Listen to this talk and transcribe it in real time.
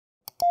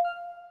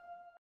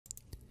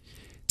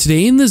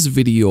Today in this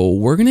video,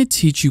 we're going to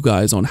teach you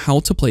guys on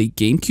how to play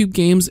GameCube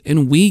games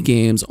and Wii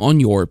games on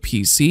your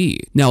PC.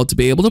 Now, to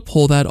be able to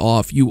pull that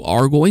off, you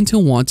are going to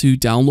want to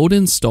download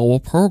and install a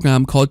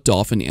program called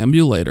Dolphin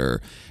Emulator.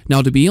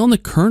 Now, to be on the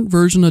current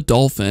version of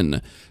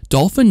Dolphin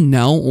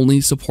now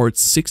only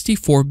supports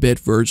 64-bit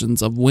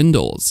versions of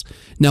Windows.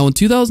 Now, in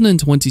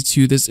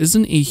 2022, this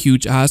isn't a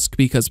huge ask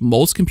because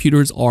most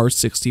computers are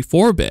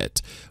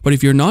 64-bit. But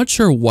if you're not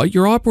sure what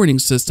your operating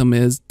system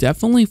is,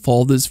 definitely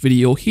follow this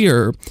video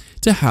here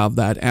to have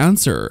that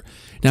answer.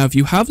 Now, if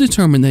you have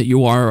determined that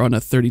you are on a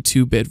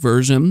 32-bit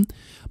version,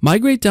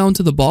 migrate down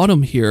to the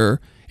bottom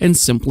here and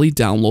simply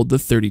download the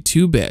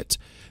 32-bit.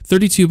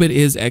 32-bit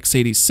is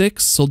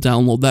x86, so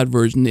download that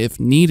version if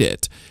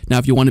needed. Now,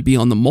 if you want to be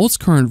on the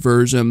most current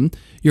version,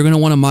 you're going to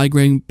want to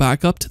migrate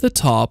back up to the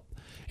top,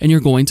 and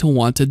you're going to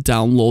want to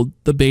download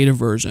the beta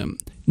version.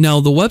 Now,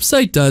 the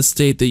website does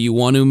state that you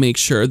want to make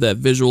sure that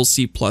Visual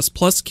C++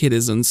 Kit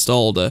is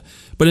installed,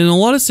 but in a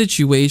lot of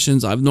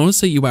situations, I've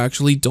noticed that you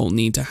actually don't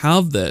need to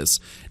have this.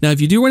 Now, if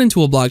you do run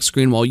into a black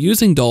screen while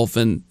using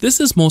Dolphin, this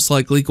is most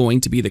likely going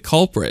to be the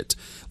culprit.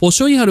 We'll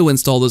show you how to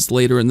install this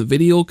later in the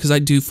video because I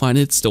do find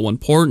it still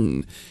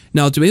important.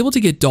 Now, to be able to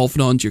get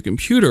Dolphin onto your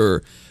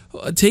computer,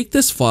 take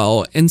this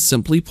file and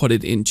simply put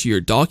it into your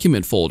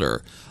document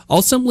folder.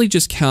 I'll simply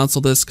just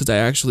cancel this because I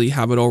actually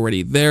have it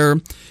already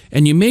there,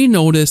 and you may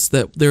notice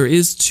that there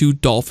is two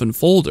Dolphin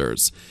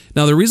folders.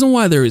 Now, the reason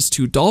why there is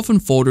two Dolphin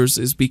folders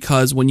is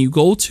because when you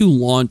go to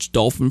launch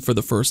Dolphin for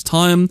the first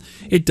time,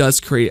 it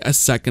does create a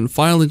second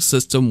filing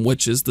system,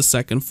 which is the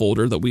second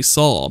folder that we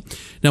saw.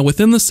 Now,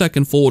 within the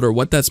second folder,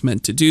 what that's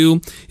meant to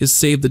do is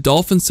save the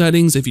Dolphin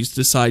settings if you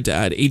decide to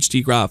add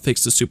HD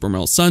graphics to Super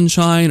Mario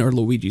Sunshine or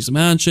Luigi's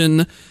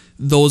Mansion.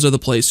 Those are the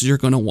places you're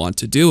going to want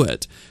to do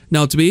it.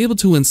 Now, to be able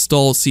to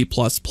install C++,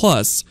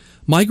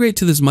 migrate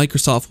to this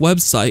Microsoft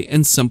website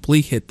and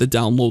simply hit the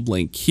download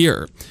link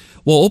here.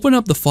 We'll open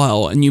up the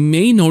file, and you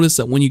may notice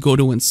that when you go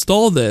to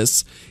install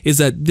this, is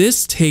that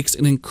this takes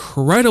an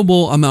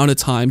incredible amount of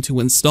time to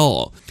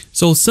install.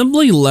 So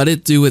simply let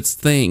it do its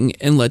thing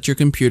and let your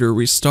computer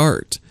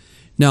restart.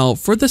 Now,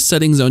 for the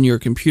settings on your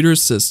computer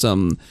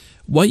system,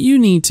 what you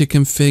need to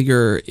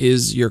configure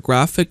is your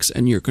graphics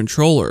and your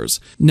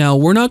controllers. Now,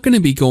 we're not going to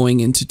be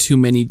going into too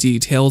many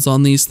details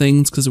on these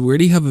things because we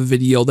already have a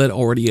video that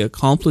already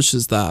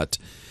accomplishes that.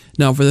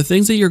 Now, for the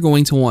things that you're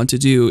going to want to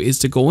do is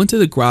to go into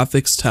the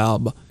graphics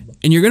tab,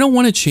 and you're going to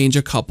want to change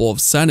a couple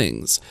of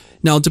settings.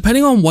 Now,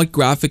 depending on what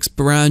graphics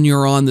brand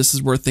you're on, this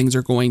is where things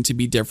are going to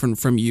be different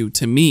from you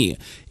to me.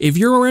 If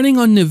you're running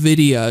on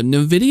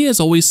NVIDIA is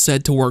always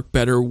said to work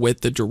better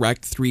with the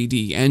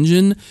Direct3D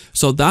engine,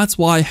 so that's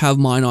why I have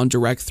mine on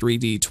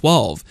Direct3D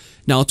 12.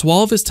 Now,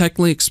 12 is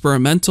technically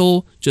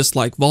experimental, just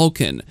like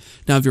Vulkan.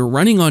 Now, if you're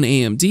running on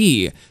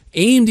AMD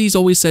is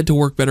always said to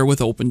work better with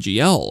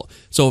OpenGL.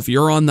 So if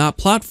you're on that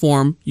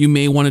platform, you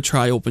may want to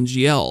try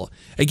OpenGL.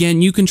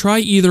 Again, you can try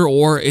either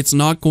or. It's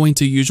not going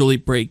to usually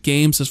break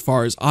games as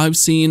far as I've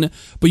seen,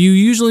 but you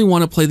usually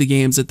want to play the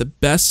games at the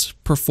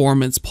best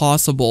performance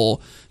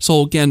possible.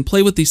 So again,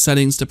 play with these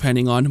settings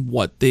depending on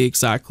what they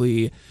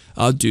exactly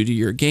do to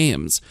your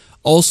games.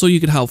 Also,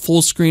 you could have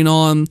full screen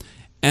on,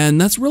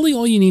 and that's really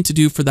all you need to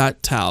do for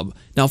that tab.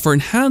 Now, for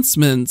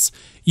enhancements,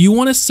 you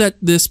want to set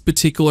this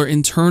particular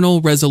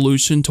internal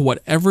resolution to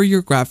whatever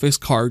your graphics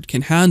card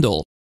can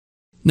handle.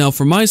 Now,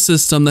 for my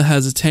system that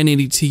has a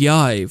 1080 Ti,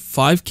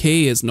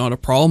 5K is not a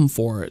problem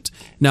for it.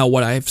 Now,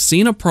 what I've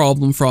seen a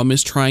problem from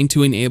is trying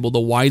to enable the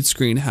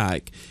widescreen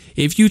hack.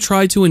 If you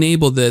try to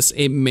enable this,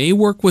 it may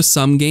work with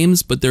some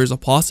games, but there's a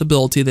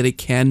possibility that it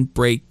can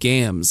break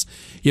games.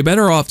 You're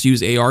better off to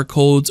use AR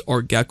codes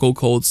or Gecko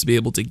codes to be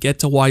able to get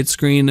to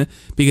widescreen,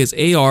 because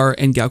AR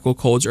and Gecko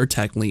codes are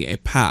technically a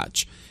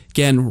patch.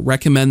 Again,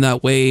 recommend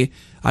that way.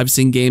 I've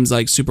seen games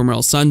like Super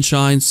Mario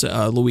Sunshine,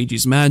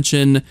 Luigi's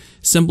Mansion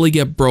simply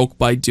get broke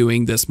by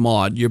doing this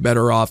mod. You're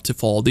better off to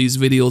follow these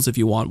videos if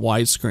you want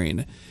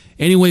widescreen.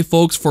 Anyway,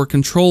 folks, for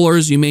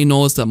controllers, you may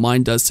notice that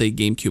mine does say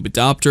GameCube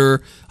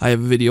adapter. I have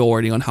a video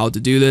already on how to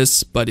do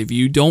this, but if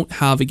you don't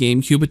have a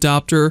GameCube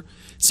adapter,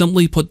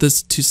 simply put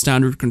this to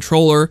standard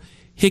controller,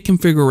 hit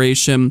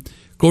configuration,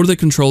 go to the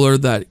controller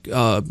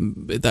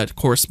that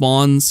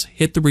corresponds,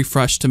 hit the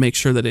refresh to make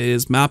sure that it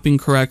is mapping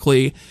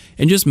correctly,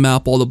 and just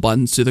map all the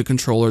buttons to the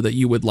controller that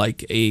you would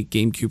like a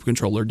GameCube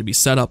controller to be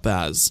set up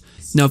as.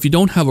 Now, if you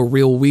don't have a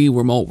real Wii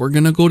remote, we're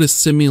going to go to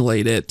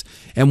simulate it,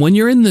 and when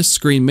you're in this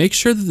screen, make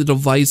sure that the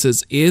device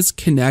is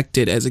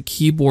connected as a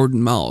keyboard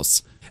and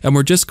mouse. And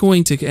we're just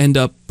going to end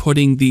up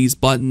putting these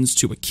buttons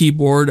to a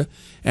keyboard,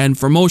 and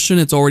for motion,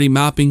 it's already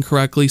mapping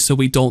correctly, so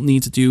we don't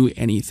need to do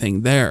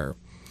anything there.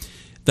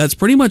 That's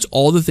pretty much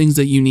all the things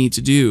that you need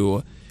to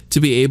do to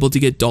be able to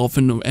get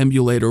Dolphin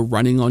Emulator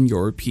running on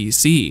your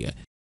PC.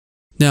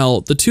 Now,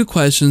 the two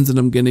questions that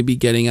I'm going to be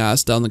getting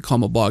asked down in the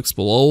comment box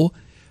below: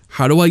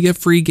 how do I get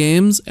free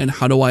games, and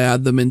how do I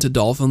add them into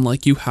Dolphin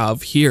like you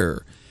have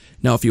here?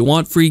 Now, if you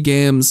want free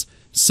games,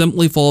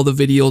 simply follow the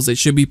videos. They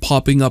should be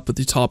popping up at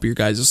the top of your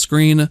guys'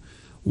 screen.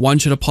 One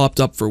should have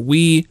popped up for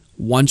Wii,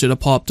 one should have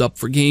popped up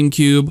for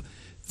GameCube.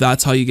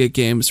 That's how you get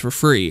games for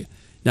free.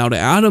 Now to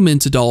add them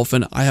into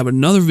Dolphin, I have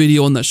another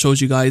video that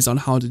shows you guys on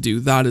how to do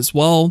that as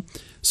well.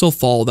 So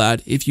follow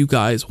that if you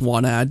guys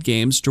want to add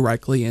games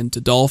directly into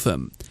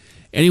Dolphin.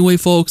 Anyway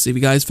folks, if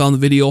you guys found the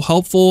video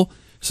helpful,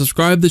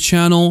 subscribe to the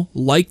channel,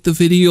 like the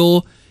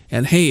video,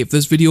 and hey, if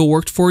this video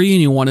worked for you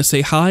and you want to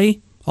say hi,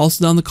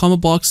 also down in the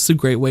comment box is a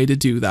great way to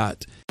do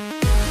that.